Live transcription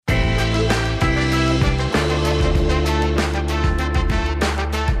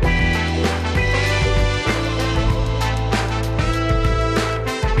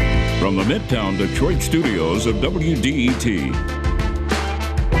Midtown Detroit studios of WDET.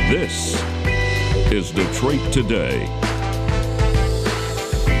 This is Detroit Today.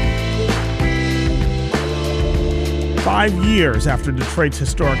 Five years after Detroit's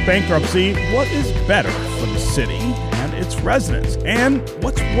historic bankruptcy, what is better for the city and its residents? And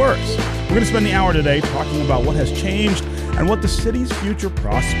what's worse? We're going to spend the hour today talking about what has changed and what the city's future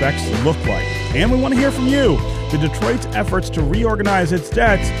prospects look like. And we want to hear from you. Did Detroit's efforts to reorganize its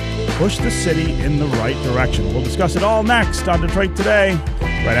debts push the city in the right direction? We'll discuss it all next on Detroit Today,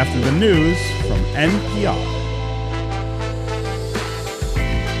 right after the news from NPR.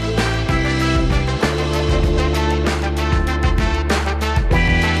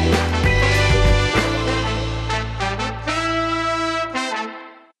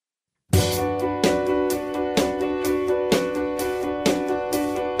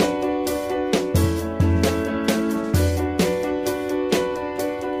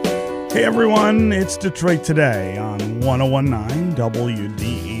 Hey everyone, it's Detroit Today on 101.9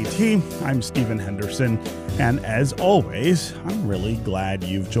 WDET. I'm Stephen Henderson, and as always, I'm really glad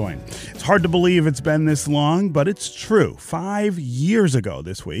you've joined. It's hard to believe it's been this long, but it's true. 5 years ago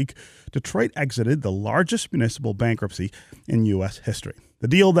this week, Detroit exited the largest municipal bankruptcy in U.S. history. The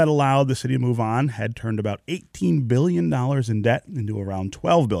deal that allowed the city to move on had turned about $18 billion in debt into around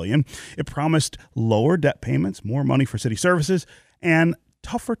 $12 billion. It promised lower debt payments, more money for city services, and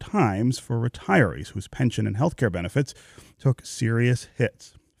tougher times for retirees whose pension and health care benefits took serious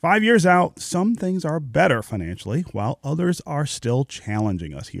hits. 5 years out, some things are better financially, while others are still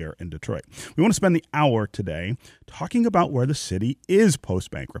challenging us here in Detroit. We want to spend the hour today talking about where the city is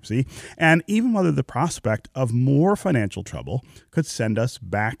post-bankruptcy and even whether the prospect of more financial trouble could send us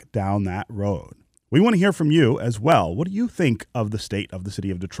back down that road. We want to hear from you as well. What do you think of the state of the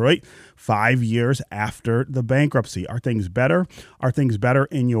city of Detroit 5 years after the bankruptcy? Are things better? Are things better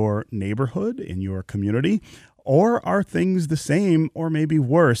in your neighborhood, in your community? Or are things the same or maybe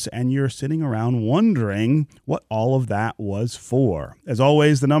worse, and you're sitting around wondering what all of that was for? As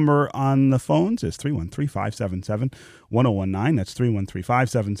always, the number on the phones is 313-577-1019. That's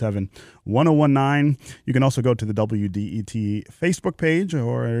 313-577-1019. You can also go to the WDET Facebook page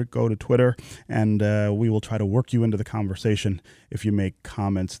or go to Twitter, and we will try to work you into the conversation if you make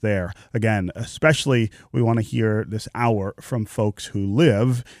comments there. Again, especially we want to hear this hour from folks who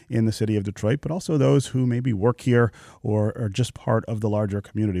live in the city of Detroit, but also those who maybe work here or are just part of the larger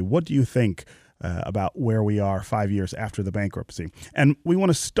community. What do you think about where we are 5 years after the bankruptcy? And we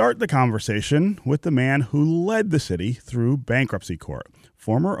want to start the conversation with the man who led the city through bankruptcy court,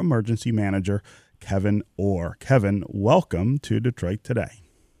 former emergency manager Kevin Orr. Kevin, welcome to Detroit Today.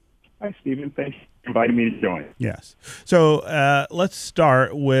 Hi, Stephen. Thanks for inviting me to join. Yes. So let's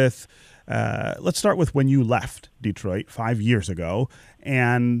start with when you left Detroit 5 years ago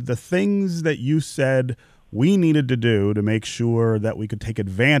and the things that you said we needed to do to make sure that we could take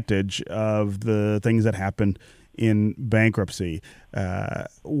advantage of the things that happened in bankruptcy.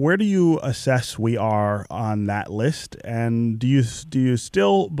 Where do you assess we are on that list? And do you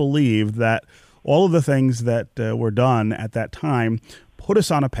still believe that all of the things that were done at that time put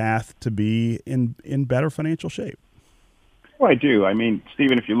us on a path to be in better financial shape? Well, I do. I mean,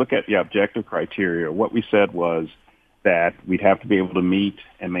 Stephen, if you look at the objective criteria, what we said was that we'd have to be able to meet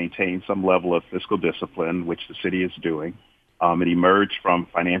and maintain some level of fiscal discipline, which the city is doing. It emerged from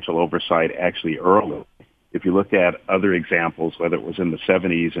financial oversight actually early. If you look at other examples, whether it was in the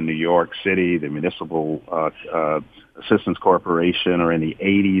 70s in New York City, the Municipal Assistance Corporation, or in the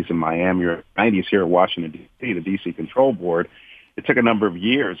 80s in Miami, or 90s here in Washington, D.C., the D.C. Control Board, it took a number of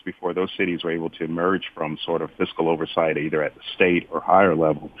years before those cities were able to emerge from sort of fiscal oversight, either at the state or higher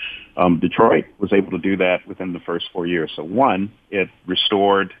level. Detroit was able to do that within the first 4 years. So one, it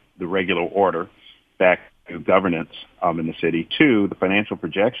restored the regular order back to governance in the city. Two, the financial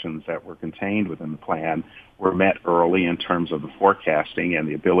projections that were contained within the plan were met early in terms of the forecasting and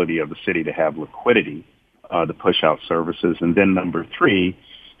the ability of the city to have liquidity to push out services. And then number three,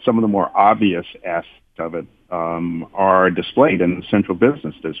 some of the more obvious aspects of it are displayed in the central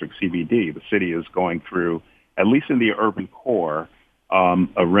business district, CBD. The city is going through, at least in the urban core,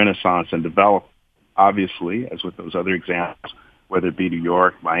 a renaissance and development. Obviously, as with those other examples, whether it be New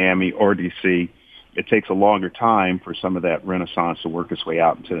York, Miami, or D.C., it takes a longer time for some of that renaissance to work its way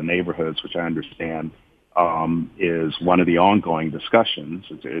out into the neighborhoods, which I understand is one of the ongoing discussions.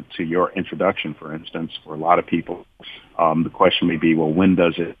 To your introduction, for instance, for a lot of people, the question may be, well, when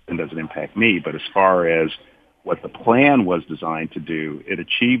does it impact me? But as far as what the plan was designed to do, it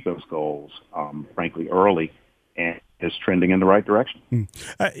achieved those goals, frankly, early, and is trending in the right direction.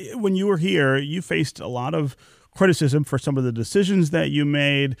 When you were here, you faced a lot of criticism for some of the decisions that you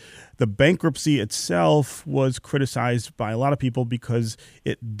made. The bankruptcy itself was criticized by a lot of people because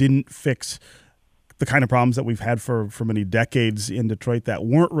it didn't fix the kind of problems that we've had for many decades in Detroit that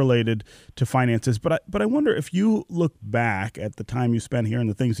weren't related to finances. But I wonder, if you look back at the time you spent here and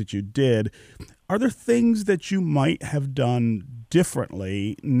the things that you did, are there things that you might have done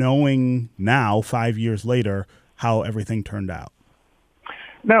differently, knowing now, 5 years later, how everything turned out?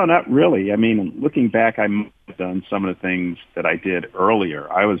 No, not really. I mean, looking back, I might have done some of the things that I did earlier.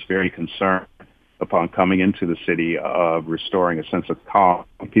 I was very concerned upon coming into the city of restoring a sense of calm.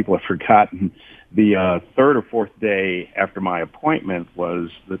 People have forgotten the third or fourth day after my appointment was,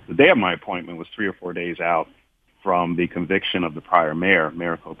 the day of my appointment was 3 or 4 days out from the conviction of the prior mayor,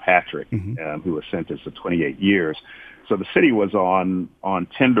 Mayor Kilpatrick, who was sentenced to 28 years. So the city was on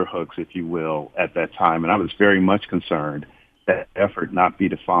tenterhooks, if you will, at that time, and I was very much concerned that effort not be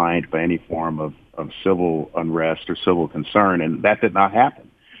defined by any form of civil unrest or civil concern, and that did not happen.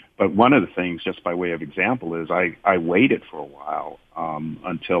 But one of the things, just by way of example, is I waited for a while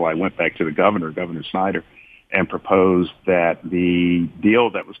until I went back to the governor, Governor Snyder, and proposed that the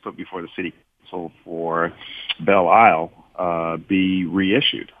deal that was put before the city council for Belle Isle be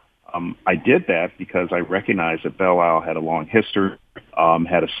reissued. I did that because I recognized that Belle Isle had a long history,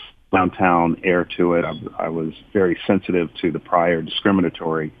 had a downtown air to it. I was very sensitive to the prior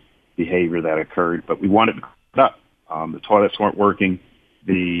discriminatory behavior that occurred, but we wanted to clean it up. The toilets weren't working.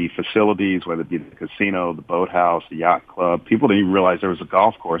 The facilities, whether it be the casino, the boathouse, the yacht club, people didn't even realize there was a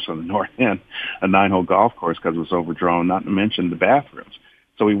golf course on the north end, a 9-hole golf course, because it was overdrawn, not to mention the bathrooms.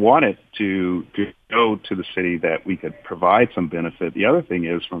 So we wanted to go to the city that we could provide some benefit. The other thing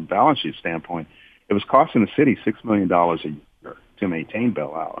is, from a balance sheet standpoint, it was costing the city $6 million a year to maintain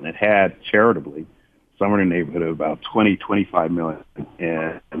Belle Isle, and it had charitably somewhere in the neighborhood of about $20-25 million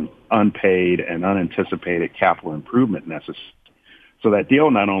in unpaid and unanticipated capital improvement necessary. So that deal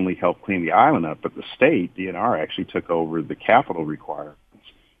not only helped clean the island up, but the state, DNR, actually took over the capital requirements,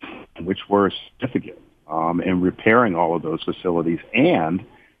 which were significant in repairing all of those facilities. And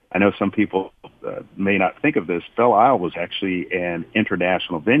I know some people may not think of this, Belle Isle was actually an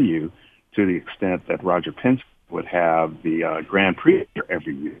international venue to the extent that Roger Penske would have the Grand Prix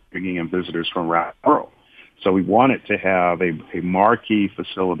every year, bringing in visitors from around the world. So we wanted to have a marquee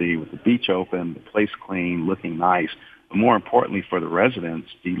facility with the beach open, the place clean, looking nice. But more importantly for the residents,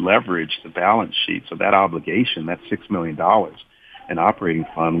 deleverage the balance sheet. So that obligation, that $6 million in operating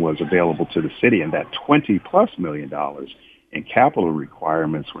fund, was available to the city, and that $20+ million in capital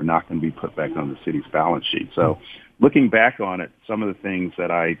requirements were not going to be put back on the city's balance sheet. So looking back on it, some of the things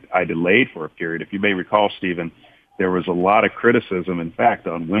that I delayed for a period, if you may recall, Stephen, there was a lot of criticism, in fact,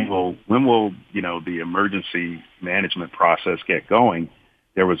 on when will the emergency management process get going.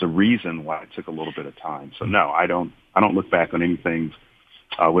 There was a reason why it took a little bit of time. So no, I don't look back on any things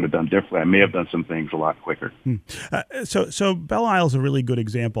I would have done differently. I may have done some things a lot quicker. So Belle Isle is a really good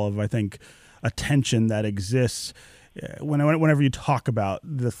example of, I think, a tension that exists whenever you talk about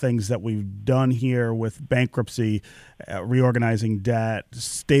the things that we've done here with bankruptcy, reorganizing debt,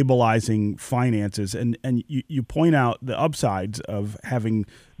 stabilizing finances, and you point out the upsides of having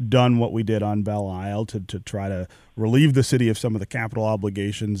done what we did on Belle Isle to try to relieve the city of some of the capital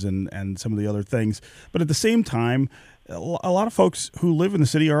obligations and some of the other things. But at the same time, a lot of folks who live in the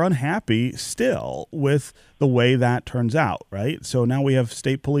city are unhappy still with the way that turns out, right? So now we have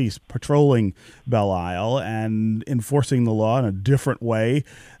state police patrolling Belle Isle and enforcing the law in a different way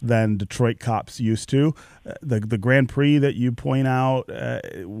than Detroit cops used to. The Grand Prix that you point out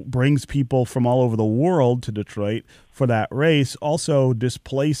brings people from all over the world to Detroit for that race, also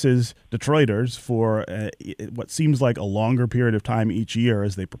displaces Detroiters for what seems like a longer period of time each year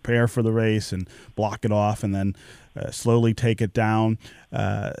as they prepare for the race and block it off and then slowly take it down.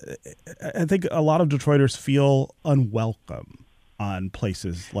 I think a lot of Detroiters feel unwelcome on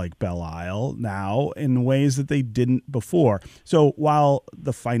places like Belle Isle now in ways that they didn't before. So while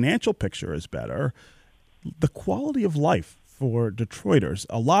the financial picture is better, the quality of life for Detroiters,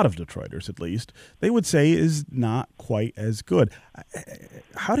 a lot of Detroiters at least, they would say is not quite as good.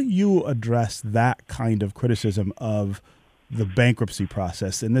 How do you address that kind of criticism of the bankruptcy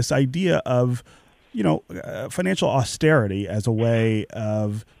process and this idea of financial austerity as a way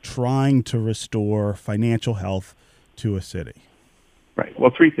of trying to restore financial health to a city? Right.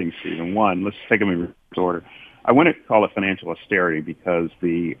 Well, three things, Stephen. One, let's take them in reverse order. I wouldn't call it financial austerity because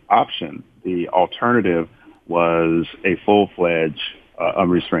the alternative was a full-fledged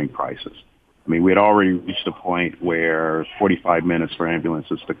unrestrained crisis. I mean, we had already reached a point where 45 minutes for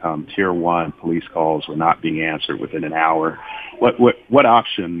ambulances to come. Tier 1 police calls were not being answered within an hour. What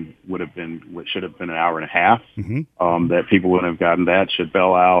option would have been, what should have been an hour and a half, that people wouldn't have gotten that? Should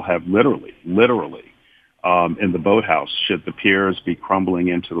Belle Isle have literally, in the boathouse, should the piers be crumbling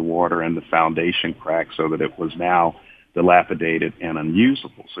into the water and the foundation crack so that it was now dilapidated and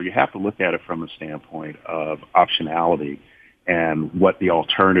unusable? So you have to look at it from a standpoint of optionality and what the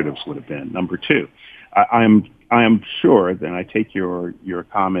alternatives would have been. Number two, I am sure, then I take your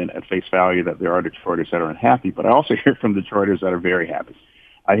comment at face value that there are Detroiters that are unhappy, but I also hear from Detroiters that are very happy.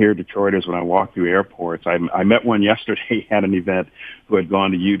 I hear Detroiters when I walk through airports. I met one yesterday at an event who had gone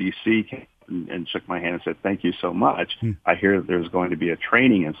to UDC and shook my hand and said, "Thank you so much." I hear that there's going to be a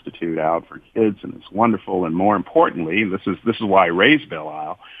training institute out for kids, and it's wonderful. And more importantly, this is why I raised Belle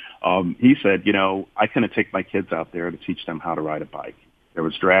Isle. He said, I couldn't take my kids out there to teach them how to ride a bike. There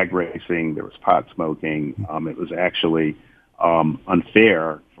was drag racing. There was pot smoking. It was actually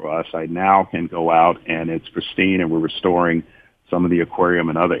unfair for us. I now can go out and it's pristine, and we're restoring some of the aquarium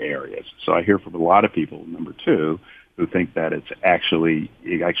and other areas. So I hear from a lot of people, number two, who think that it's actually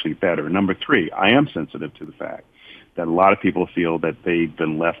better. Number three, I am sensitive to the fact that a lot of people feel that they've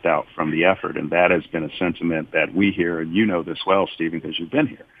been left out from the effort, and that has been a sentiment that we hear, and you know this well, Stephen, because you've been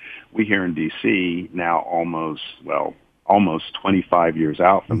here. We here in D.C. now almost 25 years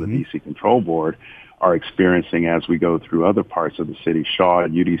out from the D.C. Control Board are experiencing as we go through other parts of the city, Shaw,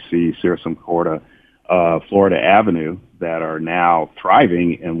 UDC, Siricimcorda, Florida Avenue, that are now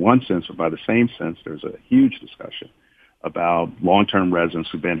thriving in one sense, but by the same sense, there's a huge discussion about long-term residents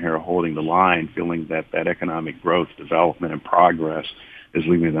who've been here holding the line, feeling that economic growth, development, and progress is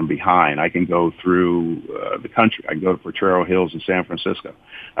leaving them behind. I can go through the country. I can go to Potrero Hills in San Francisco.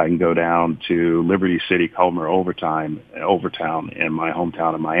 I can go down to Liberty City, Culmer, Overtown in my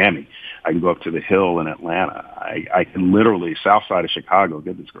hometown of Miami. I can go up to the Hill in Atlanta. I can literally, south side of Chicago,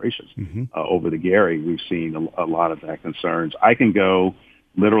 goodness gracious, over the Gary, we've seen a lot of that concerns. I can go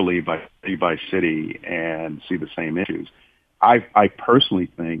literally by city and see the same issues. I personally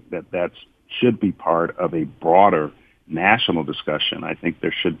think that should be part of a broader national discussion. I think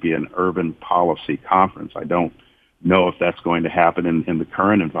there should be an urban policy conference. I don't know if that's going to happen in the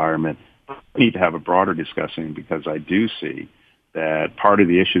current environment. We need to have a broader discussion because I do see that part of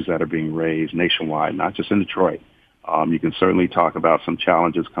the issues that are being raised nationwide, not just in Detroit, you can certainly talk about some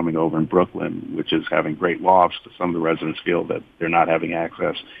challenges coming over in Brooklyn, which is having great lofts, but some of the residents feel that they're not having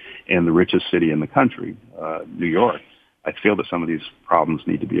access in the richest city in the country, New York. I feel that some of these problems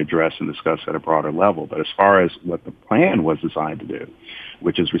need to be addressed and discussed at a broader level. But as far as what the plan was designed to do,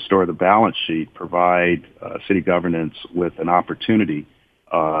 which is restore the balance sheet, provide city governance with an opportunity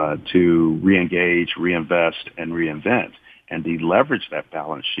to reengage, reinvest, and reinvent, and deleverage that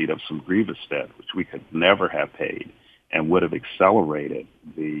balance sheet of some grievous debt, which we could never have paid and would have accelerated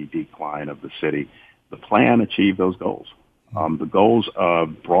the decline of the city, the plan achieved those goals. The goals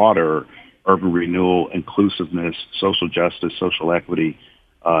of broader urban renewal, inclusiveness, social justice, social equity,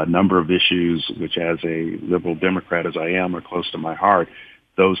 number of issues which as a liberal Democrat as I am are close to my heart,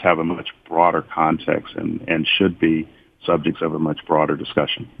 those have a much broader context and should be subjects of a much broader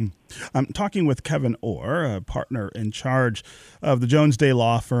discussion. I'm talking with Kevin Orr, a partner in charge of the Jones Day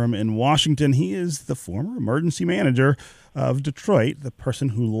Law Firm in Washington. He is the former emergency manager of Detroit, the person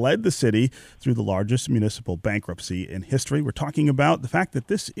who led the city through the largest municipal bankruptcy in history. We're talking about the fact that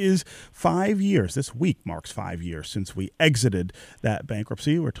this is 5 years. This week marks 5 years since we exited that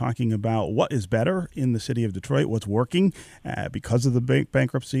bankruptcy. We're talking about what is better in the city of Detroit, what's working because of the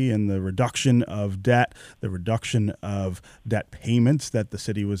bankruptcy and the reduction of debt, the reduction of debt payments that the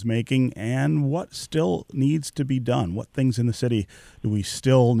city was making, and what still needs to be done. What things in the city do we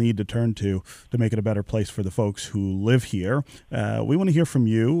still need to turn to make it a better place for the folks who live here? We want to hear from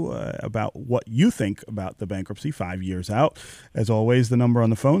you about what you think about the bankruptcy 5 years out. As always, the number on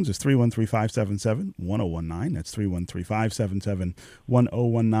the phones is 313-577-1019. That's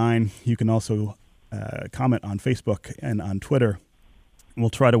 313-577-1019. You can also comment on Facebook and on Twitter. We'll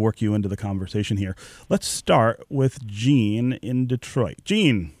try to work you into the conversation here. Let's start with Gene in Detroit.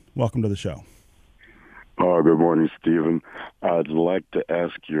 Gene, welcome to the show. Good morning, Stephen. I'd like to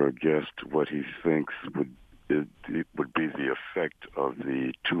ask your guest what he thinks would be the effect of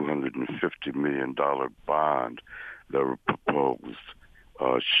the $250 million bond that were proposed,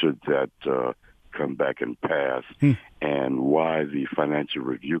 should that come back and pass, and why the Financial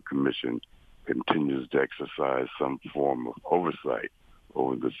Review Commission continues to exercise some form of oversight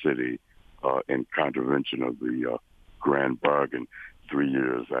over the city in contravention of the grand bargain 3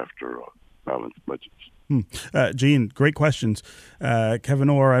 years after balanced budgets. Gene, great questions. Kevin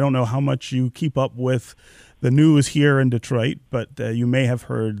Orr, I don't know how much you keep up with the news here in Detroit, but you may have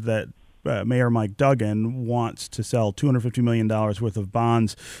heard that Mayor Mike Duggan wants to sell $250 million worth of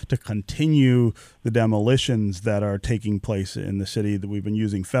bonds to continue the demolitions that are taking place in the city. That we've been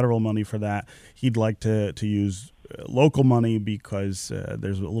using federal money for that. He'd like to use local money because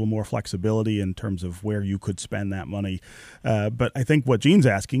there's a little more flexibility in terms of where you could spend that money. But I think what Gene's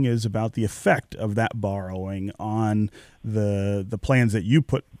asking is about the effect of that borrowing on the plans that you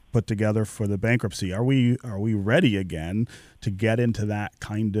put together for the bankruptcy. Are we ready again to get into that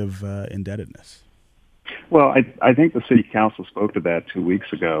kind of indebtedness? Well, I think the city council spoke to that 2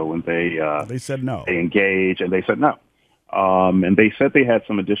 weeks ago when they said no. They engaged and they said no. And they said they had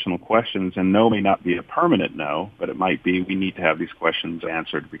some additional questions, and no may not be a permanent no, but it might be we need to have these questions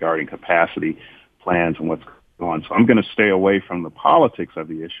answered regarding capacity plans and what's going on. So I'm going to stay away from the politics of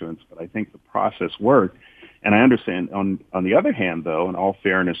the issuance, but I think the process worked. And I understand, on the other hand, though, in all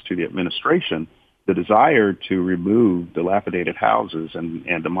fairness to the administration, the desire to remove dilapidated houses and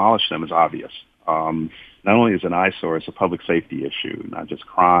demolish them is obvious. Not only is it an eyesore, it's a public safety issue, not just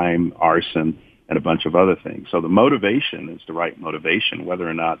crime, arson, and a bunch of other things. So the motivation is the right motivation. Whether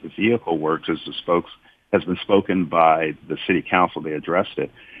or not the vehicle works has been spoken by the city council. They addressed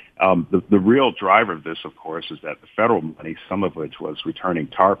it. The real driver of this, of course, is that the federal money, some of which was returning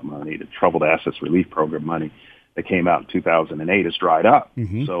TARP money, the Troubled Assets Relief Program money that came out in 2008, has dried up.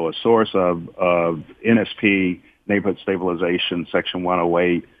 Mm-hmm. So a source of NSP, Neighborhood Stabilization, Section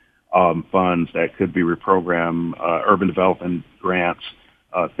 108 funds that could be reprogrammed, urban development grants,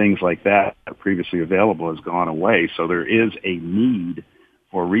 things like that previously available has gone away. So there is a need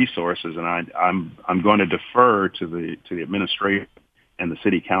for resources, and I'm going to defer to the administration and the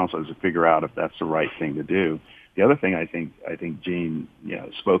city council to figure out if that's the right thing to do. The other thing I think Gene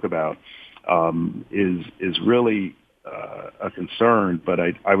spoke about is really a concern, but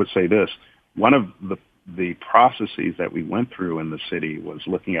I would say this: one of the processes that we went through in the city was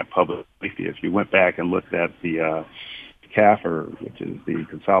looking at public safety. If you went back and looked at the CAFR, which is the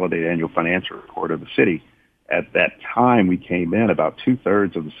Consolidated Annual Financial Report of the city, at that time we came in, about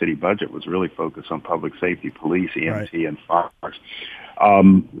 2/3 of the city budget was really focused on public safety, police, EMT, right, and fires.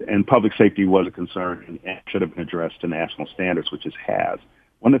 And public safety was a concern and should have been addressed to national standards, which it has.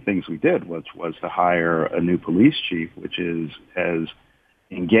 One of the things we did was to hire a new police chief, which has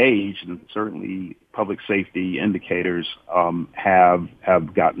engaged, and certainly public safety indicators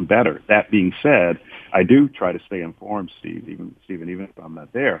have gotten better. That being said, I do try to stay informed, Stephen, even if I'm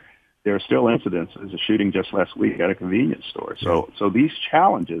not there. There are still incidences, a shooting just last week at a convenience store. So these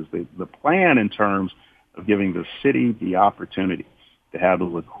challenges, the plan in terms of giving the city the opportunity to have the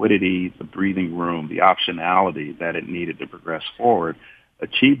liquidity, the breathing room, the optionality that it needed to progress forward,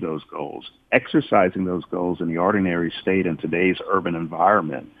 achieve those goals, exercising those goals in the ordinary state in today's urban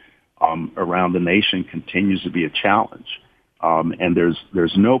environment around the nation continues to be a challenge. And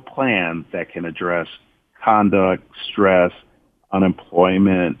there's no plan that can address conduct, stress,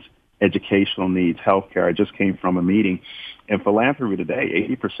 unemployment, educational needs, healthcare. I just came from a meeting, and Philanthropy Today,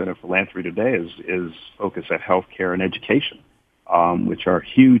 80% of Philanthropy Today is focused at healthcare and education, which are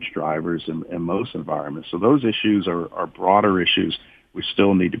huge drivers in most environments. So those issues are broader issues which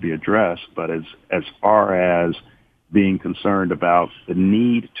still need to be addressed. But as far as being concerned about the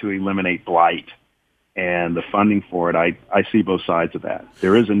need to eliminate blight and the funding for it, I see both sides of that.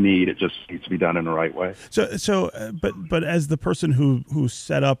 There is a need; it just needs to be done in the right way. But as the person who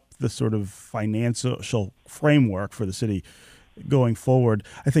set up the sort of financial framework for the city going forward,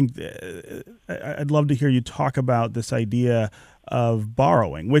 I think I'd love to hear you talk about this idea of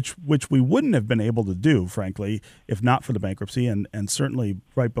borrowing, which we wouldn't have been able to do, frankly, if not for the bankruptcy. And certainly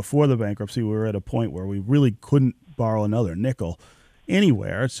right before the bankruptcy, we were at a point where we really couldn't borrow another nickel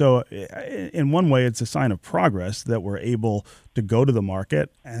anywhere. So in one way, it's a sign of progress that we're able to go to the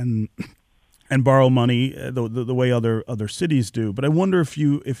market and borrow money the way other cities do. But I wonder if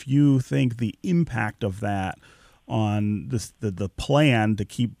you think the impact of that on the plan to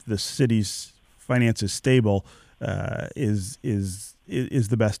keep the city's finances stable is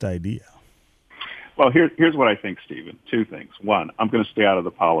the best idea. Well, here's what I think, Stephen. Two things. One, I'm going to stay out of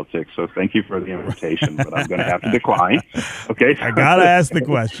the politics, so thank you for the invitation, but I'm going to have to decline. Okay, I got to ask the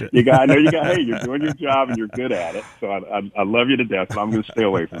question. Hey, you're doing your job and you're good at it, so I love you to death, but I'm going to stay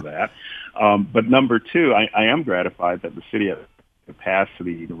away from that. But number two, I am gratified that the city had the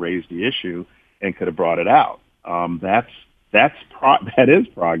capacity to raise the issue and could have brought it out. That is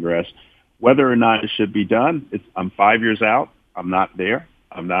progress. Whether or not it should be done, I'm 5 years out. I'm not there.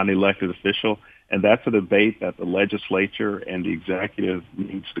 I'm not an elected official. And that's a debate that the legislature and the executive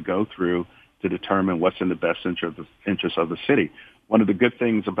needs to go through to determine what's in the best interest of the city. One of the good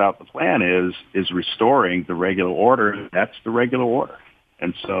things about the plan is restoring the regular order. That's the regular order.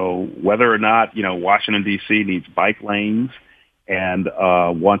 And so whether or not, Washington, D.C. needs bike lanes and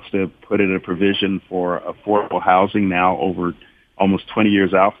wants to put in a provision for affordable housing now over almost 20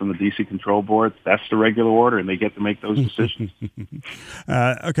 years out from the D.C. Control Board, that's the regular order, and they get to make those decisions.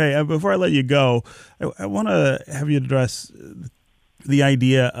 Okay, before I let you go, I want to have you address the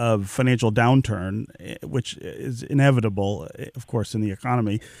idea of financial downturn, which is inevitable, of course, in the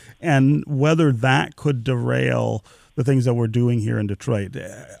economy, and whether that could derail the things that we're doing here in Detroit.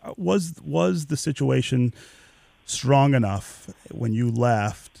 Was the situation strong enough when you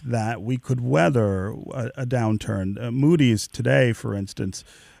left that we could weather a downturn? Moody's today, for instance,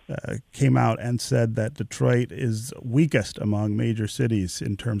 came out and said that Detroit is weakest among major cities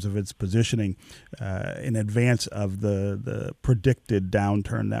in terms of its positioning in advance of the predicted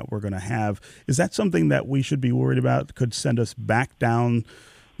downturn that we're going to have. Is that something that we should be worried about? Could send us back down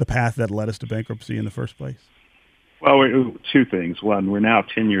the path that led us to bankruptcy in the first place? Well, two things. One, we're now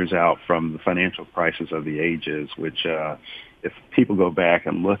 10 years out from the financial crisis of the ages, which if people go back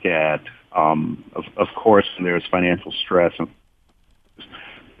and look at, of course, there's financial stress and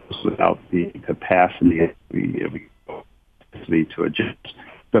without the capacity to adjust,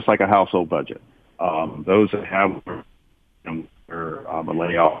 just like a household budget. Those that have a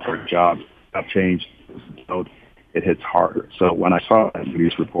layoff or a job change, it hits harder. So when I saw that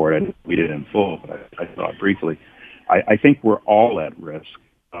news report, I didn't read it in full, but I saw it briefly. I think we're all at risk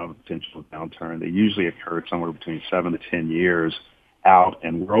of a potential downturn. They usually occur somewhere between 7 to 10 years out,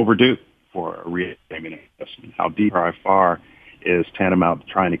 and we're overdue for a re-examining investment. How deep or how far is tantamount to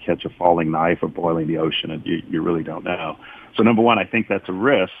trying to catch a falling knife or boiling the ocean, and you really don't know. So number one, I think that's a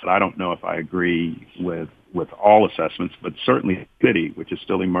risk. I don't know if I agree with all assessments, but certainly the city, which is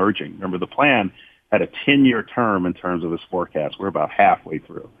still emerging. Remember, the plan had a 10-year term in terms of its forecast. We're about halfway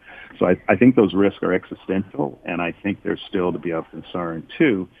through. So I think those risks are existential, and I think they're still to be of concern,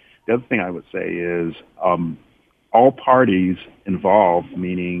 too. The other thing I would say is all parties involved,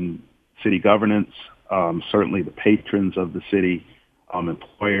 meaning city governance, certainly the patrons of the city,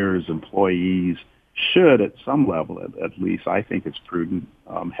 employers, employees, should at some level, at least, I think it's prudent,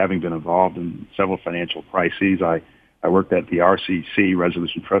 having been involved in several financial crises. I worked at the RCC,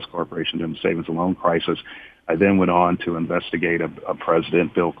 Resolution Trust Corporation, during the savings and loan crisis. I then went on to investigate a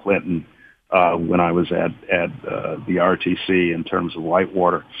President, Bill Clinton, when I was at the RTC in terms of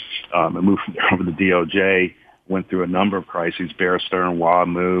Whitewater. I moved from there over to the DOJ, went through a number of crises, Bear Stearns,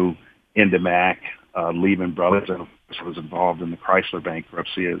 WAMU, Indemac, Lehman Brothers, and I was involved in the Chrysler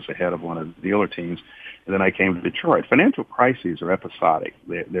bankruptcy as the head of one of the dealer teams. And then I came to Detroit. Financial crises are episodic.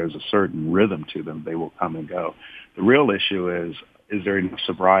 There's a certain rhythm to them. They will come and go. The real issue is there enough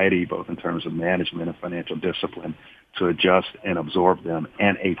sobriety, both in terms of management and financial discipline, to adjust and absorb them,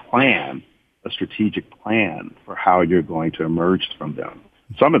 and a plan, a strategic plan for how you're going to emerge from them.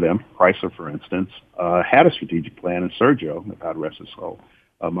 Some of them, Chrysler, for instance, had a strategic plan, and Sergio, God rest his soul,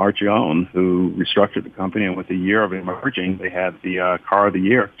 Marchione, who restructured the company, and with a year of emerging, they had the car of the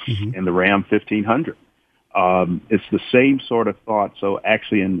year in the Ram 1500. It's the same sort of thought. So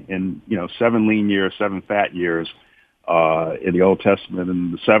actually in 7 lean years, 7 fat years, in the Old Testament,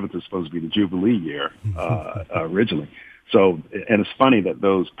 and the 7th is supposed to be the Jubilee year, originally. So, and it's funny that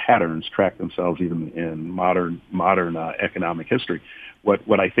those patterns track themselves even in modern economic history.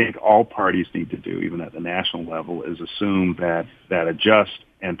 What I think all parties need to do, even at the national level, is assume that adjust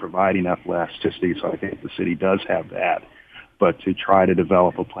and provide enough elasticity. So I think the city does have that, but to try to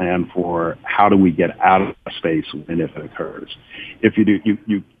develop a plan for how do we get out of space when if it occurs. If you do,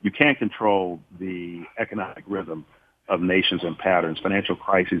 you can't control the economic rhythm of nations and patterns. Financial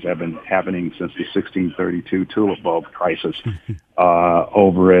crises have been happening since the 1632 tulip bulb crisis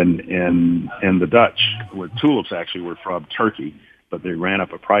over in the Dutch, where tulips actually were from Turkey, but they ran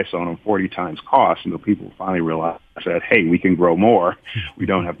up a price on them 40 times cost, and the people finally realized that, hey, we can grow more. We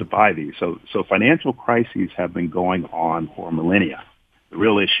don't have to buy these. So financial crises have been going on for millennia. The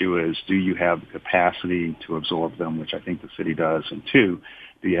real issue is, do you have the capacity to absorb them, which I think the city does, and two,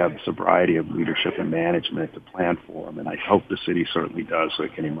 do you have the sobriety of leadership and management to plan for them? And I hope the city certainly does, so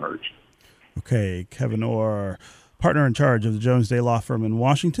it can emerge. Okay, Kevin Orr, partner in charge of the Jones Day Law Firm in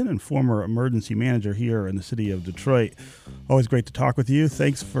Washington and former emergency manager here in the city of Detroit. Always great to talk with you.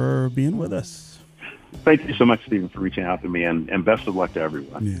 Thanks for being with us. Thank you so much, Stephen, for reaching out to me, and best of luck to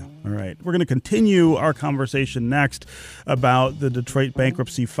everyone. Yeah. All right. We're going to continue our conversation next about the Detroit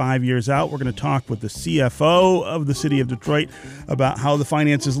bankruptcy 5 years out. We're going to talk with the CFO of the city of Detroit about how the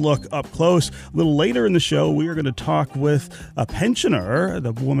finances look up close. A little later in the show, we are going to talk with a pensioner,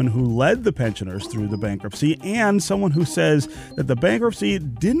 the woman who led the pensioners through the bankruptcy, and someone who says that the bankruptcy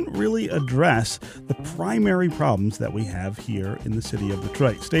didn't really address the primary problems that we have here in the city of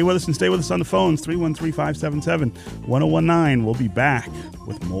Detroit. Stay with us and stay with us on the phones, 313-577-1019. We'll be back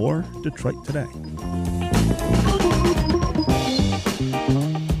with more Detroit Today.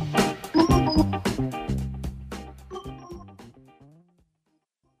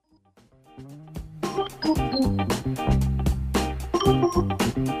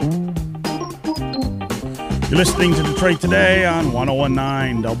 You're listening to Detroit Today on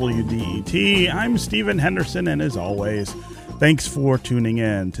 1019 WDET. I'm Stephen Henderson, and as always, thanks for tuning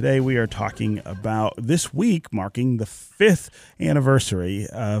in. Today we are talking about this week marking the 5th anniversary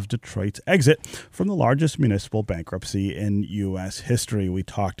of Detroit's exit from the largest municipal bankruptcy in U.S. history. We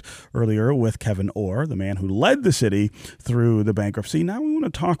talked earlier with Kevin Orr, the man who led the city through the bankruptcy. Now we want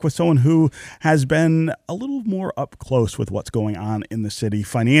to talk with someone who has been a little more up close with what's going on in the city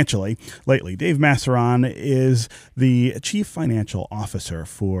financially lately. Dave Massaron is the Chief Financial Officer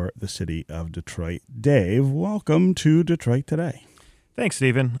for the city of Detroit. Dave, welcome to Detroit Today. Thanks,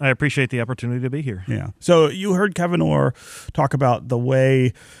 Stephen. I appreciate the opportunity to be here. Yeah. So you heard Kevin Orr talk about the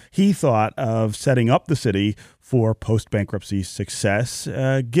way he thought of setting up the city for post-bankruptcy success.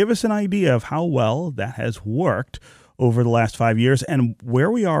 Give us an idea of how well that has worked over the last 5 years and where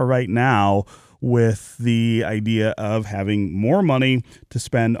we are right now with the idea of having more money to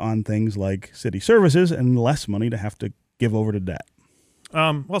spend on things like city services and less money to have to give over to debt.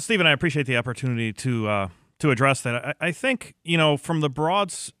 Well, Stephen, I appreciate the opportunity to address that. I think, from the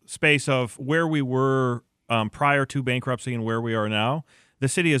broad space of where we were prior to bankruptcy and where we are now, the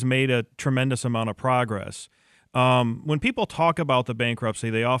city has made a tremendous amount of progress. When people talk about the bankruptcy,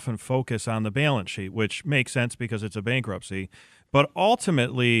 they often focus on the balance sheet, which makes sense because it's a bankruptcy. But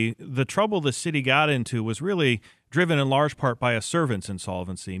ultimately, the trouble the city got into was really driven in large part by a servant's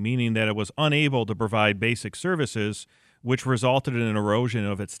insolvency, meaning that it was unable to provide basic services, which resulted in an erosion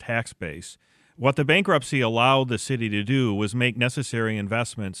of its tax base. What the bankruptcy allowed the city to do was make necessary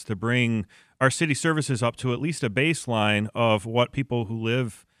investments to bring our city services up to at least a baseline of what people who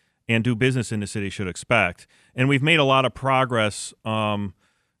live and do business in the city should expect. And we've made a lot of progress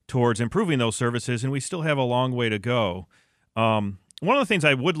towards improving those services, and we still have a long way to go. One of the things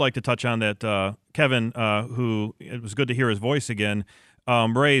I would like to touch on that Kevin, who it was good to hear his voice again,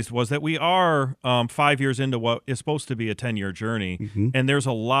 raised was that we are 5 years into what is supposed to be a 10-year journey, and there's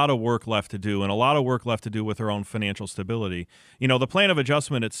a lot of work left to do, and a lot of work left to do with our own financial stability. The plan of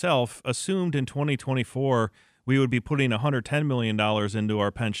adjustment itself assumed in 2024 we would be putting $110 million into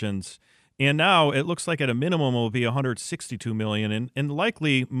our pensions, and now it looks like at a minimum it will be $162 million, and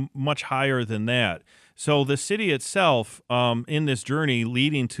likely much higher than that. So the city itself, in this journey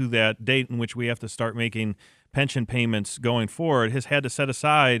leading to that date in which we have to start making pension payments going forward, has had to set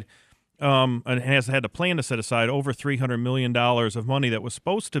aside and has had to plan to set aside over $300 million of money that was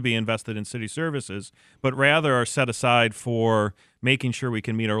supposed to be invested in city services, but rather are set aside for making sure we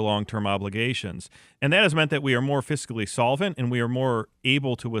can meet our long-term obligations. And that has meant that we are more fiscally solvent and we are more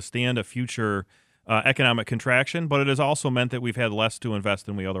able to withstand a future economic contraction, but it has also meant that we've had less to invest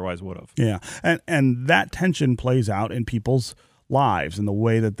than we otherwise would have. Yeah, and that tension plays out in people's lives and the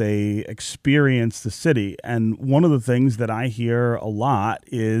way that they experience the city. And one of the things that I hear a lot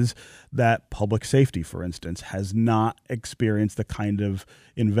is that public safety, for instance, has not experienced the kind of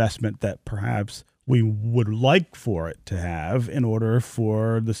investment that perhaps we would like for it to have in order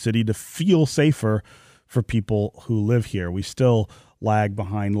for the city to feel safer for people who live here. We still lag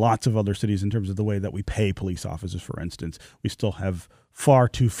behind lots of other cities in terms of the way that we pay police officers, for instance. We still have far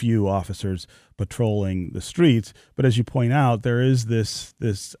too few officers patrolling the streets. But as you point out, there is this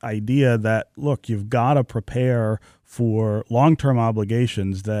idea that, look, you've got to prepare for long-term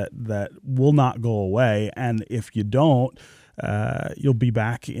obligations that will not go away. And if you don't, you'll be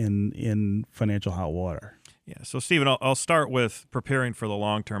back in financial hot water. Yeah. So, Stephen, I'll start with preparing for the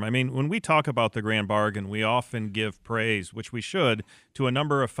long term. I mean, when we talk about the grand bargain, we often give praise, which we should, to a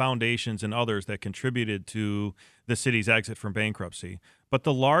number of foundations and others that contributed to the city's exit from bankruptcy. But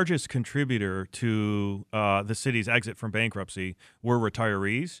the largest contributor to the city's exit from bankruptcy were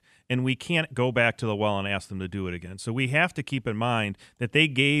retirees, and we can't go back to the well and ask them to do it again. So we have to keep in mind that they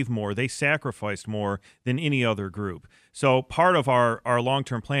gave more, they sacrificed more than any other group. So part of our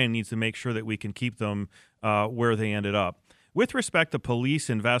long-term plan needs to make sure that we can keep them where they ended up. with respect to police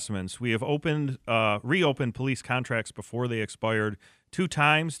investments, we have reopened police contracts before they expired 2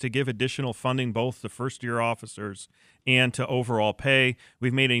 times to give additional funding both to first-year officers and to overall pay.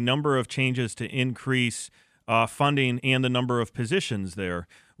 We've made a number of changes to increase funding and the number of positions there.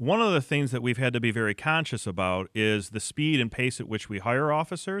 One of the things that we've had to be very conscious about is the speed and pace at which we hire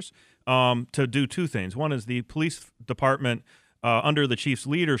officers to do 2 things. One is the police department under the chief's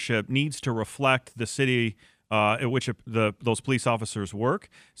leadership needs to reflect the city at which those police officers work.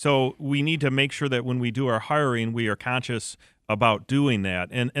 So we need to make sure that when we do our hiring, we are conscious about doing that.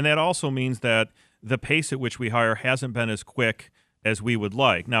 And that also means that the pace at which we hire hasn't been as quick as we would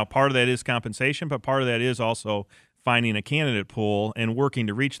like. Now, part of that is compensation, but part of that is also finding a candidate pool and working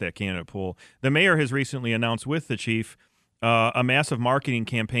to reach that candidate pool. The mayor has recently announced with the chief a massive marketing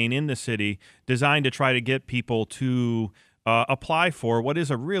campaign in the city designed to try to get people to apply for what is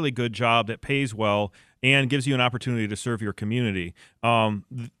a really good job that pays well and gives you an opportunity to serve your community.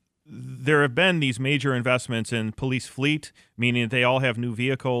 There have been these major investments in police fleet, meaning they all have new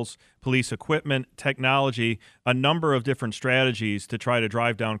vehicles, police equipment, technology, a number of different strategies to try to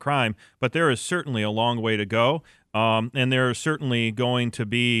drive down crime. But there is certainly a long way to go, and there is certainly going to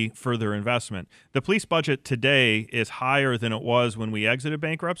be further investment. The police budget today is higher than it was when we exited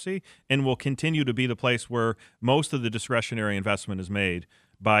bankruptcy and will continue to be the place where most of the discretionary investment is made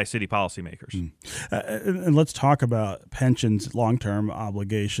by city policymakers. And let's talk about pensions, long-term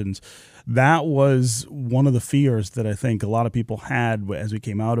obligations. That was one of the fears that I think a lot of people had as we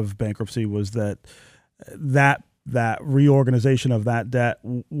came out of bankruptcy, was that reorganization of that debt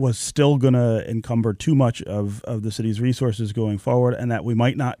was still going to encumber too much of the city's resources going forward, and that we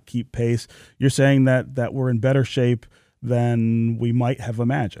might not keep pace. You're saying that we're in better shape than we might have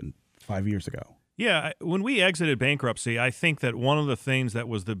imagined 5 years ago. Yeah, when we exited bankruptcy, I think that one of the things that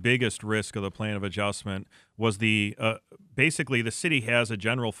was the biggest risk of the plan of adjustment was basically the city has a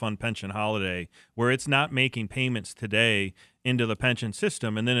general fund pension holiday where it's not making payments today into the pension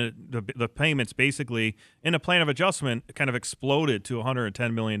system, and then the payments basically in a plan of adjustment kind of exploded to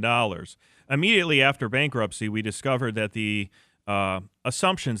 $110 million. Immediately after bankruptcy, we discovered that the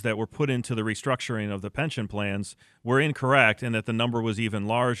assumptions that were put into the restructuring of the pension plans were incorrect and that the number was even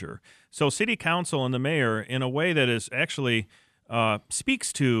larger. So City Council and the mayor, in a way that is actually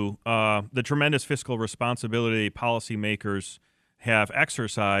speaks to the tremendous fiscal responsibility policymakers have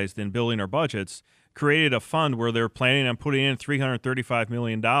exercised in building our budgets, created a fund where they're planning on putting in $335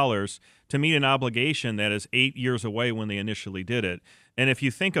 million to meet an obligation that is 8 years away when they initially did it. And if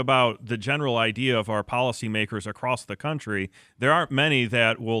you think about the general idea of our policymakers across the country, there aren't many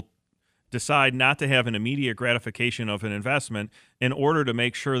that will decide not to have an immediate gratification of an investment in order to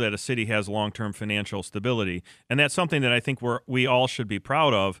make sure that a city has long-term financial stability. And that's something that I think we all should be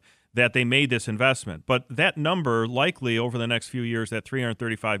proud of, that they made this investment. But that number likely over the next few years, that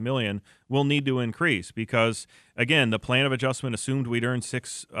 $335 million, will need to increase because, again, the plan of adjustment assumed we'd earn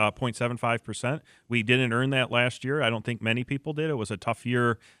 6.75%. We didn't earn that last year. I don't think many people did. It was a tough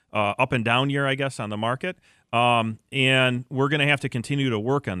year, up and down year, I guess, on the market. And we're going to have to continue to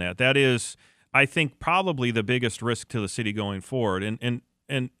work on that. That is, I think, probably the biggest risk to the city going forward. And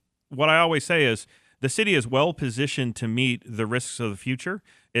what I always say is the city is well positioned to meet the risks of the future.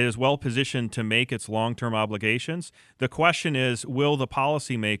 It is well positioned to make its long-term obligations. The question is, will the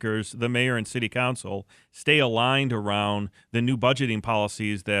policymakers, the mayor and city council, stay aligned around the new budgeting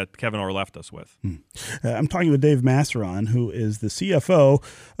policies that Kevin Orr left us with? I'm talking with Dave Masseron, who is the CFO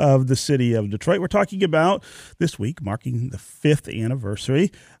of the city of Detroit. We're talking about this week marking the 5th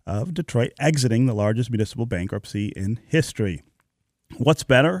anniversary of Detroit exiting the largest municipal bankruptcy in history. What's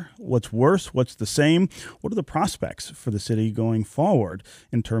better? What's worse? What's the same? What are the prospects for the city going forward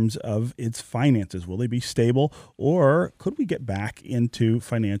in terms of its finances? Will they be stable, or could we get back into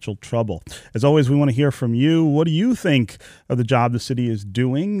financial trouble? As always, we want to hear from you. What do you think of the job the city is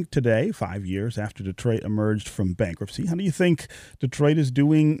doing today, 5 years after Detroit emerged from bankruptcy? How do you think Detroit is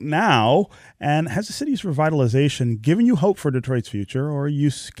doing now? And has the city's revitalization given you hope for Detroit's future, or are you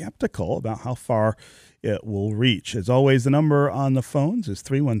skeptical about how far it will reach? As always, the number on the phones is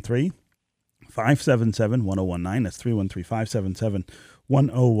 313-577-1019. That's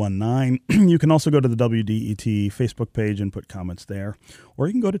 313-577-1019. You can also go to the WDET Facebook page and put comments there, or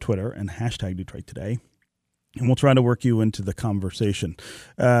you can go to Twitter and hashtag Detroit Today, and we'll try to work you into the conversation.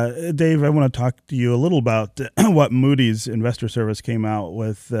 Dave, I want to talk to you a little about what Moody's Investor Service came out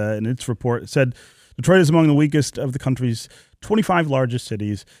with in its report. It said Detroit is among the weakest of the country's 25 largest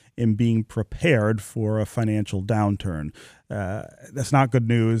cities in being prepared for a financial downturn. That's not good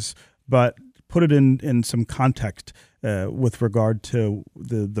news, but put it in some context. with regard to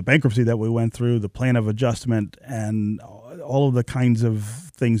the bankruptcy that we went through, the plan of adjustment, and all of the kinds of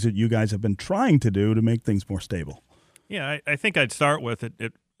things that you guys have been trying to do to make things more stable? Yeah, I think I'd start with it.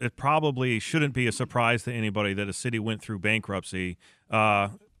 It probably shouldn't be a surprise to anybody that a city went through bankruptcy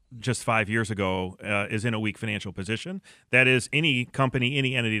just 5 years ago, is in a weak financial position. That is any company,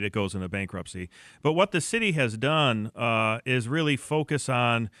 any entity that goes into bankruptcy. But what the city has done is really focus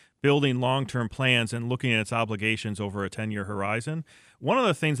on building long-term plans and looking at its obligations over a 10-year horizon. One of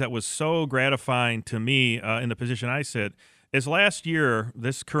the things that was so gratifying to me in the position I sit is last year,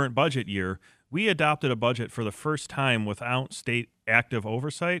 this current budget year, we adopted a budget for the first time without state active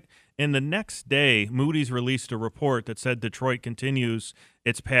oversight. And the next day, Moody's released a report that said Detroit continues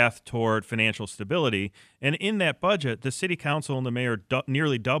its path toward financial stability. And in that budget, the city council and the mayor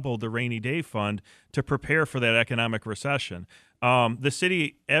nearly doubled the rainy day fund to prepare for that economic recession. The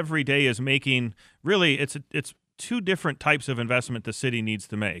city every day is making, really, it's two different types of investment the city needs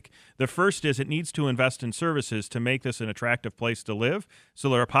to make. The first is it needs to invest in services to make this an attractive place to live so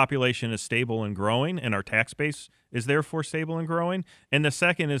that our population is stable and growing and our tax base is therefore stable and growing. And the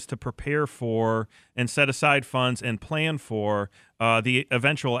second is to prepare for and set aside funds and plan for the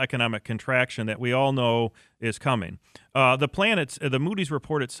eventual economic contraction that we all know is coming. The Moody's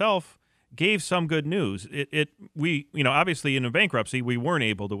report itself gave some good news. We obviously in a bankruptcy, we weren't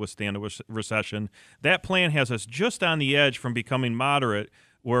able to withstand a recession. That plan has us just on the edge from becoming moderate,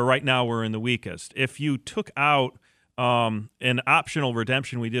 where right now we're in the weakest. If you took out an optional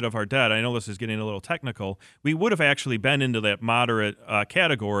redemption we did of our debt, I know this is getting a little technical, we would have actually been into that moderate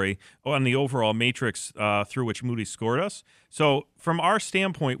category on the overall matrix through which Moody's scored us. So from our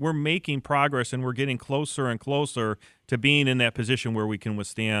standpoint, we're making progress and we're getting closer and closer to being in that position where we can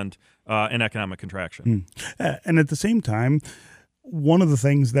withstand an economic contraction. And at the same time, one of the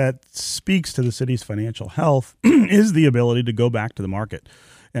things that speaks to the city's financial health is the ability to go back to the market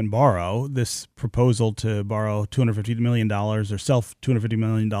and borrow. This proposal to borrow $250 million or self $250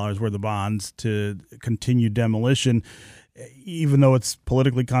 million worth of bonds to continue demolition, even though it's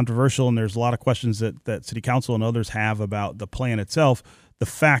politically controversial and there's a lot of questions that City Council and others have about the plan itself, the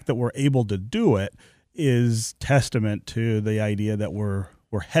fact that we're able to do it is testament to the idea that we're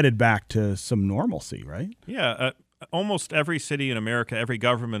headed back to some normalcy, right? Yeah. Almost every city in America, every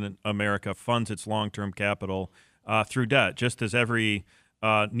government in America funds its long-term capital through debt, just as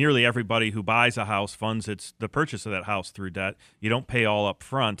nearly everybody who buys a house funds the purchase of that house through debt. You don't pay all up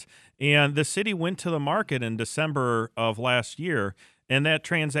front. And the city went to the market in December of last year, and that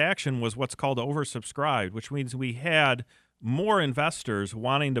transaction was what's called oversubscribed, which means we had more investors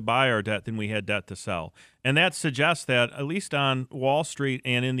wanting to buy our debt than we had debt to sell. And that suggests that, at least on Wall Street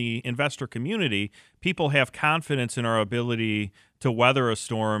and in the investor community, people have confidence in our ability to weather a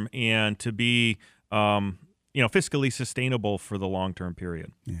storm and to be fiscally sustainable for the long-term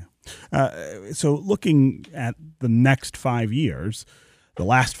period. Yeah. So looking at the next 5 years, the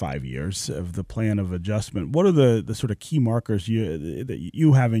last 5 years of the plan of adjustment, what are the sort of key markers that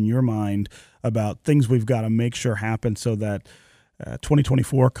you have in your mind about things we've got to make sure happen so that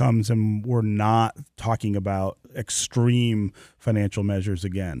 2024 comes and we're not talking about extreme financial measures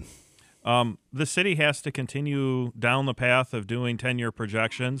again? The city has to continue down the path of doing 10-year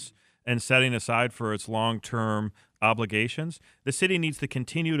projections and setting aside for its long-term obligations. The city needs to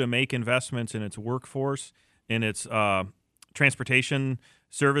continue to make investments in its workforce, in its transportation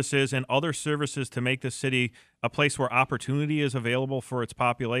services, and other services to make the city a place where opportunity is available for its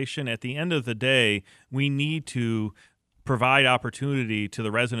population. At the end of the day, we need to provide opportunity to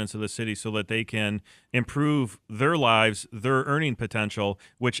the residents of the city so that they can improve their lives, their earning potential,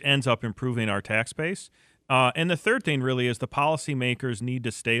 which ends up improving our tax base. And the third thing really is the policymakers need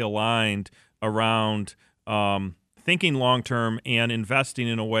to stay aligned around thinking long-term and investing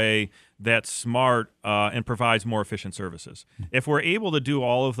in a way that's smart and provides more efficient services. If we're able to do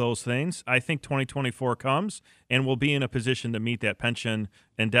all of those things, I think 2024 comes and we'll be in a position to meet that pension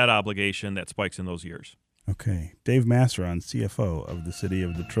and debt obligation that spikes in those years. Okay. Dave Masseron, CFO of the City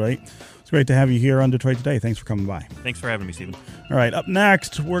of Detroit. It's great to have you here on Detroit Today. Thanks for coming by. Thanks for having me, Stephen. All right. Up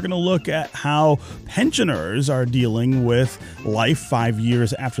next, we're going to look at how pensioners are dealing with life 5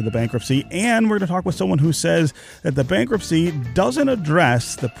 years after the bankruptcy. And we're going to talk with someone who says that the bankruptcy doesn't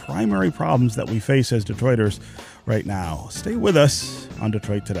address the primary problems that we face as Detroiters right now. Stay with us on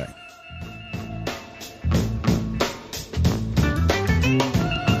Detroit Today.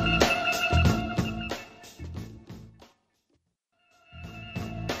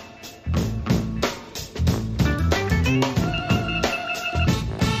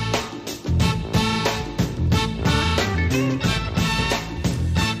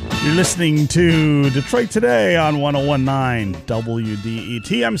 You're listening to Detroit Today on 101.9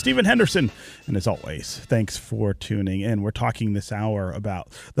 WDET. I'm Stephen Henderson, and as always, thanks for tuning in. We're talking this hour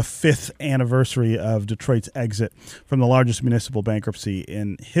about the 5th anniversary of Detroit's exit from the largest municipal bankruptcy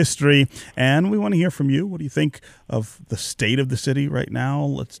in history, and we want to hear from you. What do you think of the state of the city right now?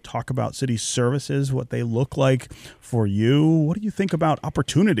 Let's talk about city services, what they look like for you. What do you think about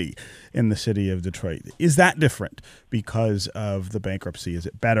opportunity in the city of Detroit? Is that different because of the bankruptcy? Is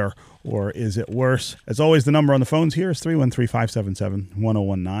it better or is it worse? As always, the number on the phones here is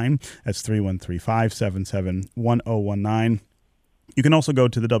 313-577-1019. That's 313-577-1019. You can also go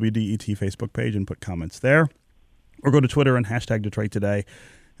to the WDET Facebook page and put comments there, or go to Twitter and hashtag Detroit Today,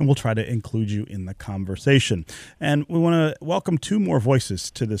 and we'll try to include you in the conversation. And we want to welcome two more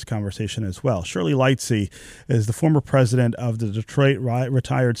voices to this conversation as well. Shirley Lightsey is the former president of the Detroit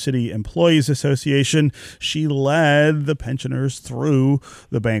Retired City Employees Association. She led the pensioners through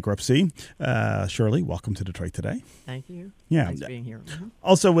the bankruptcy. Shirley, welcome to Detroit Today. Thank you. Yeah. Nice being here. Mm-hmm.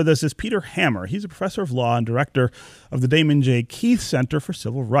 Also with us is Peter Hammer. He's a professor of law and director of the Damon J. Keith Center for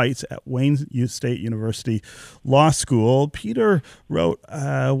Civil Rights at Wayne State University Law School. Peter wrote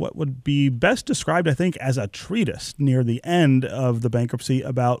what would be best described, I think, as a treatise near the end of the bankruptcy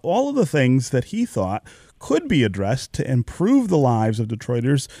about all of the things that he thought could be addressed to improve the lives of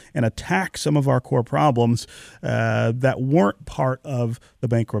Detroiters and attack some of our core problems that weren't part of the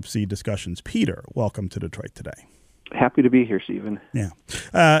bankruptcy discussions. Peter, welcome to Detroit Today. Happy to be here, Stephen. Yeah.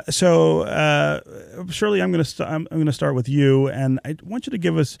 Shirley, I'm going to start with you, and I want you to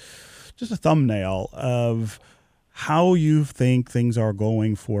give us just a thumbnail of how you think things are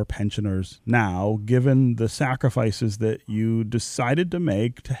going for pensioners now, given the sacrifices that you decided to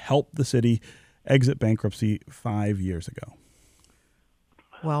make to help the city exit bankruptcy 5 years ago.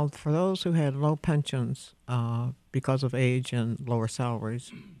 Well, for those who had low pensions because of age and lower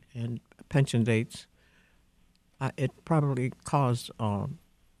salaries and pension dates, it probably caused a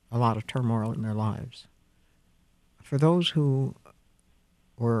lot of turmoil in their lives. For those who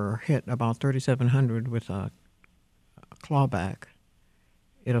were hit about 3,700 with a clawback,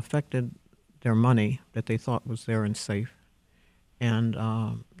 it affected their money that they thought was there and safe, and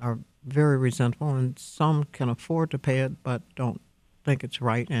are very resentful, and some can afford to pay it but don't think it's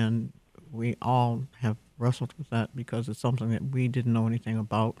right, and we all have wrestled with that because it's something that we didn't know anything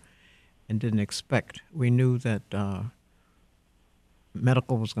about and didn't expect. We knew that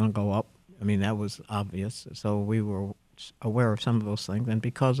medical was going to go up. I mean, that was obvious. So we were aware of some of those things. And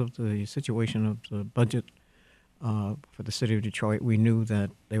because of the situation of the budget for the city of Detroit, we knew that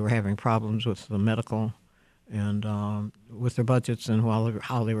they were having problems with the medical and with their budgets and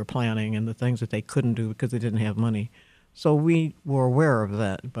how they were planning and the things that they couldn't do because they didn't have money. So we were aware of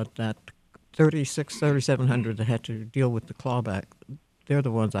that. But that 3,700 that had to deal with the clawback, they're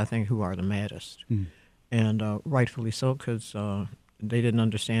the ones, I think, who are the maddest. And rightfully so, because they didn't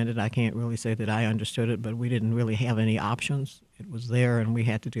understand it. I can't really say that I understood it, but we didn't really have any options. It was there, and we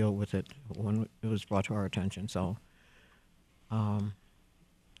had to deal with it when it was brought to our attention. So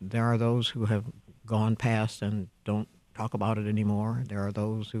there are those who have gone past and don't talk about it anymore. There are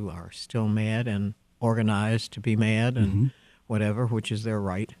those who are still mad and organized to be mad and whatever, which is their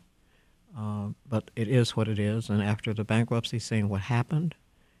right. But it is what it is, and after the bankruptcy, seeing what happened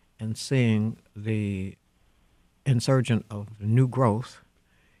and seeing the insurgent of new growth,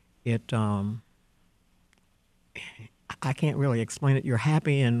 I can't really explain it. You're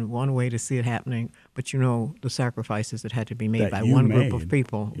happy in one way to see it happening, but you know the sacrifices that had to be made by one group of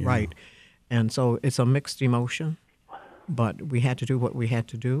people, right? And so it's a mixed emotion, but we had to do what we had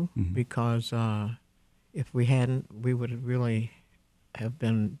to do because if we hadn't, we would really have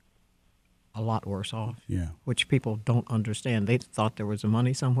been a lot worse off, which people don't understand. They thought there was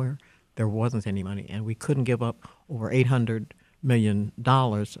money somewhere. There wasn't any money, and we couldn't give up over $800 million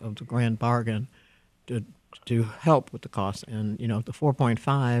of the grand bargain to help with the cost. And, you know, the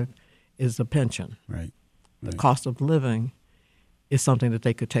 4.5 is the pension. Right. The cost of living is something that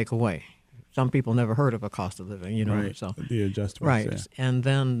they could take away. Some people never heard of a cost of living, you know. Right. So the adjustments. Right. And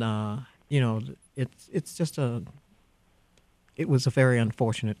then, you know, it's just it was a very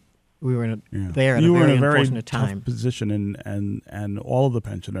unfortunate. We were there at a very unfortunate time. Tough position, and all of the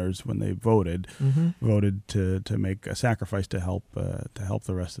pensioners, when they voted, voted to make a sacrifice to help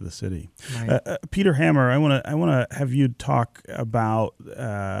the rest of the city. Right. Peter Hammer, I want to have you talk about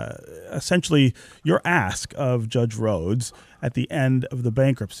essentially your ask of Judge Rhodes at the end of the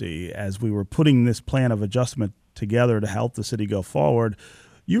bankruptcy, as we were putting this plan of adjustment together to help the city go forward.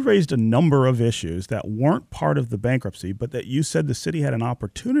 You raised a number of issues that weren't part of the bankruptcy, but that you said the city had an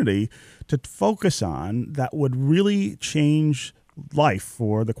opportunity to focus on that would really change life,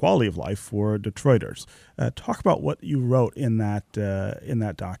 for the quality of life for Detroiters. Talk about what you wrote in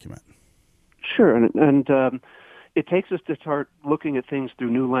that document. Sure, and it takes us to start looking at things through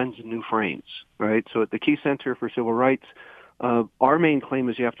new lens and new frames, right? So at the Key Center for Civil Rights, our main claim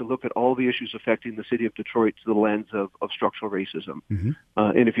is you have to look at all the issues affecting the city of Detroit through the lens of structural racism. Mm-hmm.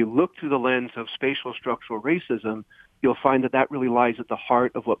 And if you look through the lens of spatial structural racism, you'll find that really lies at the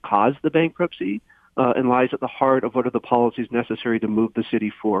heart of what caused the bankruptcy and lies at the heart of what are the policies necessary to move the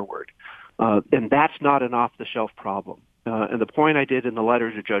city forward. And that's not an off-the-shelf problem. And the point I did in the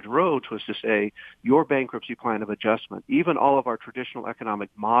letter to Judge Rhodes was to say, your bankruptcy plan of adjustment, even all of our traditional economic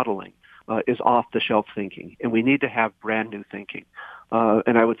modeling, is off-the-shelf thinking, and we need to have brand-new thinking.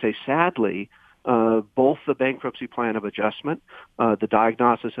 And I would say, sadly, both the bankruptcy plan of adjustment, the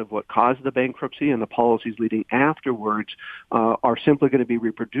diagnosis of what caused the bankruptcy, and the policies leading afterwards are simply going to be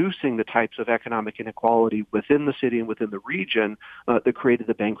reproducing the types of economic inequality within the city and within the region that created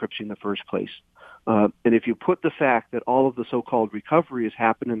the bankruptcy in the first place. And if you put the fact that all of the so-called recovery has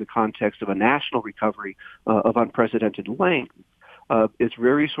happened in the context of a national recovery of unprecedented length, it's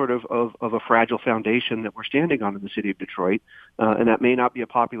very sort of a fragile foundation that we're standing on in the city of Detroit. And that may not be a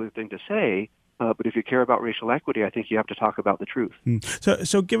popular thing to say, but if you care about racial equity, I think you have to talk about the truth.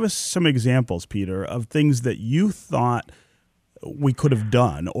 So give us some examples, Peter, of things that you thought we could have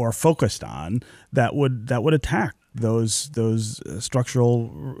done or focused on that would attack those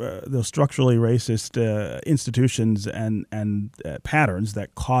structurally racist institutions and patterns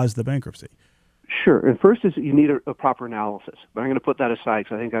that caused the bankruptcy. Sure. And first is you need a proper analysis. But I'm going to put that aside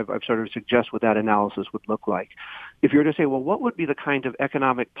because I think I've sort of suggest what that analysis would look like. If you were to say, well, what would be the kind of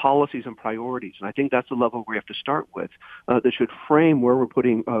economic policies and priorities? And I think that's the level we have to start with that should frame where we're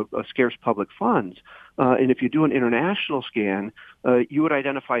putting scarce public funds. And if you do an international scan, you would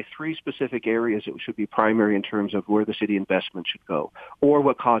identify three specific areas that should be primary in terms of where the city investment should go or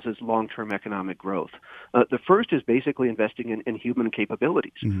what causes long-term economic growth. The first is basically investing in human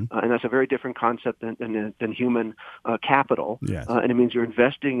capabilities. Mm-hmm. And that's a very different concept than human capital. Yes. And it means you're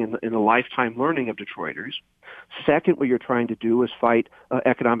investing in the lifetime learning of Detroiters. Second, what you're trying to do is fight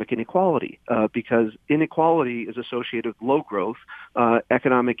economic inequality because inequality is associated with low growth.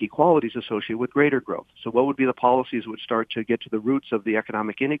 Economic equality is associated with greater growth. So what would be the policies that would start to get to the roots of the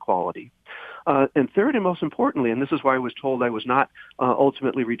economic inequality? And third, and most importantly, and this is why I was told I was not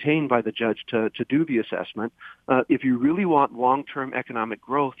ultimately retained by the judge to do the assessment, if you really want long-term economic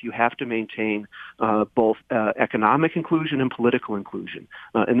growth, you have to maintain both economic inclusion and political inclusion.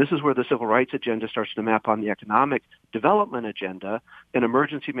 And this is where the civil rights agenda starts to map on the economic development agenda, and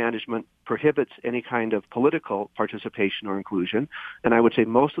emergency management prohibits any kind of political participation or inclusion. And I would say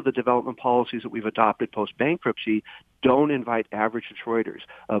most of the development policies that we've adopted post-bankruptcy don't invite average Detroiters,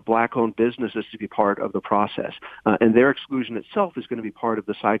 black-owned businesses to be part of the process. And their exclusion itself is going to be part of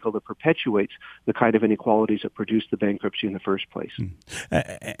the cycle that perpetuates the kind of inequalities that produced the bankruptcy in the first place.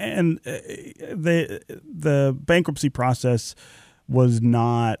 And the bankruptcy process was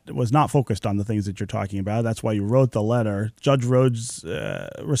not focused on the things that you're talking about. That's why you wrote the letter. Judge Rhodes'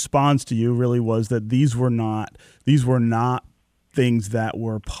 response to you really was that these were not things that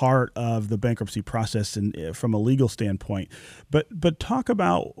were part of the bankruptcy process and from a legal standpoint. But talk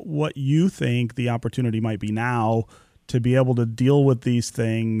about what you think the opportunity might be now to be able to deal with these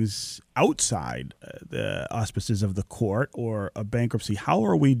things outside the auspices of the court or a bankruptcy. How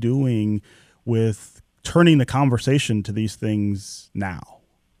are we doing with turning the conversation to these things now?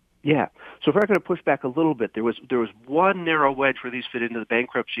 Yeah. So if I'm going to push back a little bit, there was one narrow wedge where these fit into the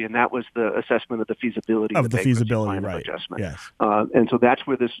bankruptcy, and that was the assessment of the feasibility of the feasibility plan of adjustment. Yes. And so that's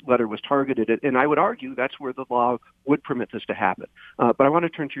where this letter was targeted. And I would argue that's where the law would permit this to happen. But I want to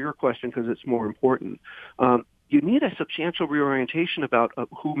turn to your question because it's more important. You need a substantial reorientation about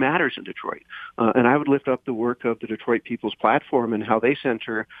who matters in Detroit. And I would lift up the work of the Detroit People's Platform and how they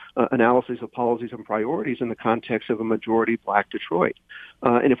center analysis of policies and priorities in the context of a majority black Detroit.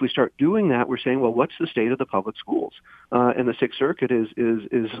 And if we start doing that, we're saying, well, what's the state of the public schools? And the Sixth Circuit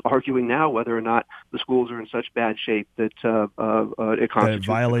is arguing now whether or not the schools are in such bad shape that it constitutes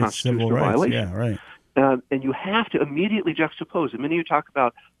a constitutional violation. Yeah, right. And you have to immediately juxtapose. The minute you talk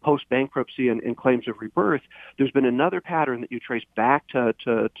about post-bankruptcy and claims of rebirth, there's been another pattern that you trace back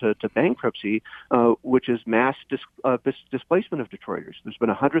to bankruptcy, which is mass displacement of Detroiters. There's been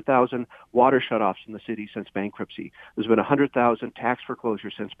 100,000 water shutoffs in the city since bankruptcy. There's been 100,000 tax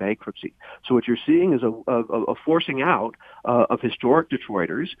foreclosures since bankruptcy. So what you're seeing is a forcing out of historic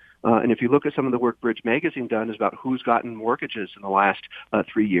Detroiters. And if you look at some of the work Bridge Magazine done is about who's gotten mortgages in the last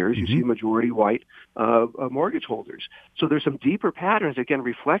 3 years, you see majority white mortgage holders. So there's some deeper patterns, again,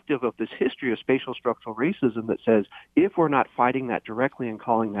 reflective of this history of spatial structural racism that says if we're not fighting that directly and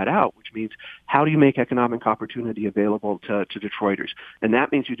calling that out, which means how do you make economic opportunity available to Detroiters? And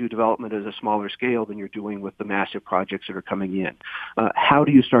that means you do development at a smaller scale than you're doing with the massive projects that are coming in. How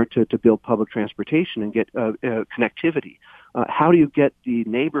do you start to build public transportation and get connectivity? How do you get the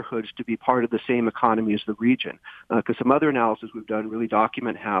neighborhoods to be part of the same economy as the region? Because some other analysis we've done really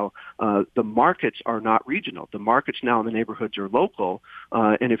document how the markets are not regional. The markets now in the neighborhoods are local,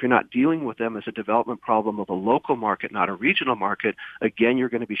 and if you're not dealing with them as a development problem of a local market, not a regional market, again, you're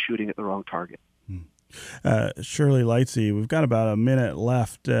going to be shooting at the wrong target. Shirley Lightsey, we've got about a minute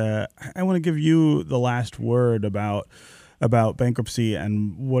left. I want to give you the last word about bankruptcy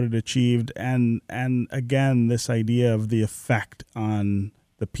and what it achieved, and again, this idea of the effect on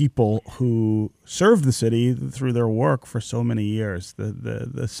the people who served the city through their work for so many years,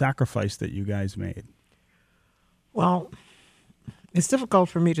 the sacrifice that you guys made. Well, it's difficult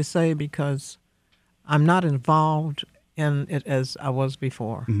for me to say because I'm not involved in it as I was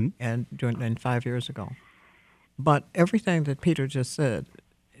before and 5 years ago. But everything that Peter just said,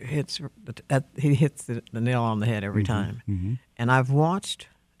 he hits the nail on the head every time. And I've watched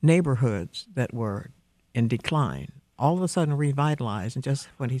neighborhoods that were in decline all of a sudden revitalized, and just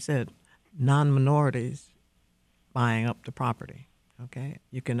when he said non-minorities buying up the property. Okay,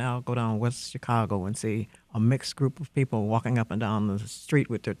 you can now go down West Chicago and see a mixed group of people walking up and down the street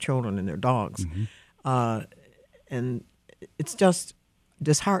with their children and their dogs. And it's just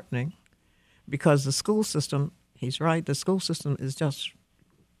disheartening because the school system, he's right, the school system is just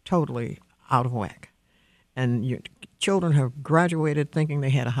totally out of whack. And your children have graduated thinking they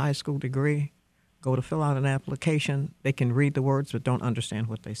had a high school degree, go to fill out an application, they can read the words but don't understand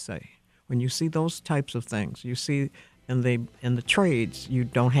what they say. When you see those types of things, you see in the trades, you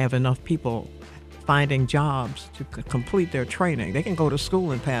don't have enough people finding jobs to complete their training. They can go to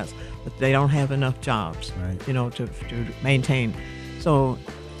school and pass, but they don't have enough jobs, to maintain. So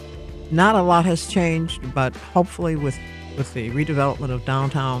not a lot has changed, but hopefully with the redevelopment of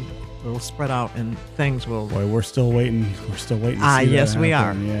downtown, it'll spread out and things will. Boy, we're still waiting. We're still waiting to see yes, that we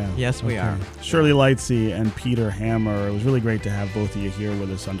are. happen. Yeah. Yes, we are. Shirley Lightsey and Peter Hammer, it was really great to have both of you here with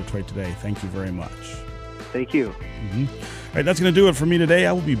us on Detroit Today. Thank you very much. Thank you. All right, that's going to do it for me today.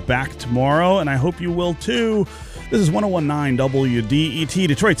 I will be back tomorrow, and I hope you will too. This is 101.9 WDET,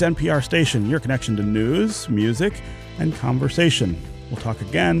 Detroit's NPR station, your connection to news, music, and conversation. We'll talk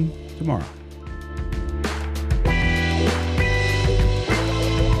again tomorrow.